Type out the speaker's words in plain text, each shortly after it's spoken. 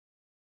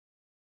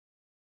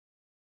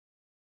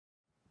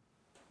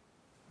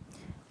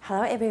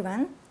Hello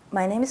everyone,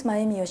 my name is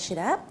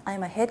Yoshida.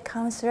 I'm a head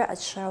counselor at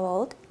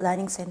ShareWorld's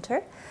Learning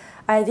Center.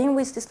 I've been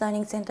with this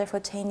learning center for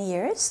 10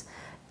 years.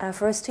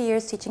 First 2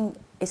 years teaching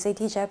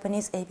SAT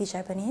Japanese, AP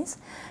Japanese,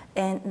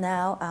 and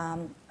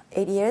now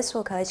 8 years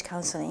for college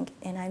counseling.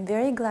 And I'm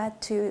very glad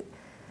to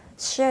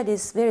share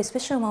this very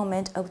special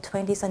moment of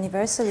 20th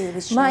anniversary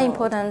with ShareWorld. My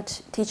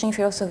important teaching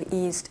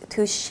philosophy is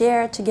to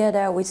share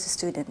together with the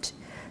student.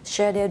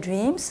 Share their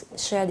dreams,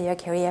 share their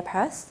career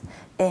paths,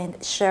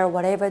 and share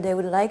whatever they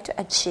would like to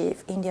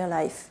achieve in their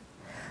life.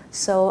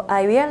 So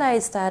I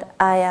realized that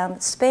I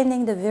am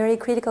spending the very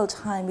critical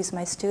time with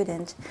my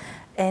students,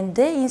 and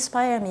they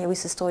inspire me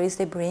with the stories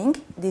they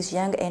bring, these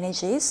young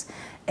energies,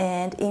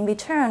 and in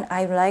return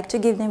I would like to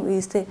give them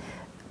with the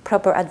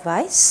proper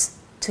advice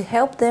to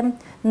help them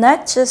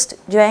not just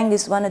during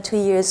these 1 or 2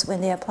 years when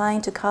they're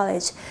applying to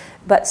college,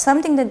 but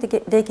something that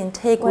they can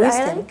take with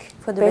them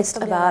for the rest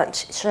of their life. About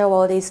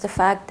ShareWorld is the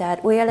fact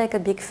that we are like a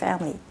big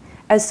family.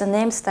 As the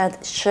name stands,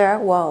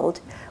 ShareWorld,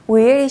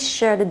 we really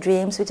share the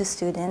dreams with the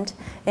student,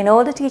 and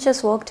all the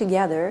teachers work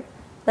together,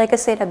 like I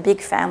said, a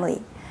big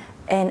family.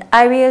 And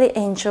I really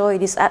enjoy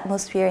this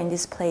atmosphere in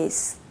this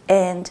place.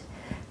 And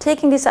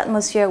taking this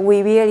atmosphere,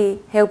 we really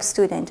help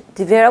students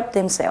develop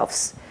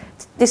themselves.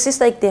 This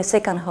is like their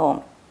second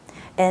home.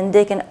 And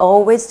they can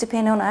always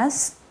depend on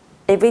us.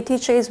 Every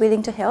teacher is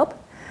willing to help.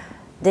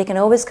 They can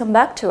always come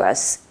back to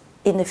us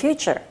in the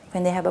future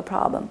when they have a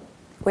problem.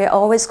 We're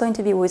always going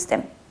to be with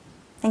them.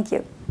 Thank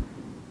you.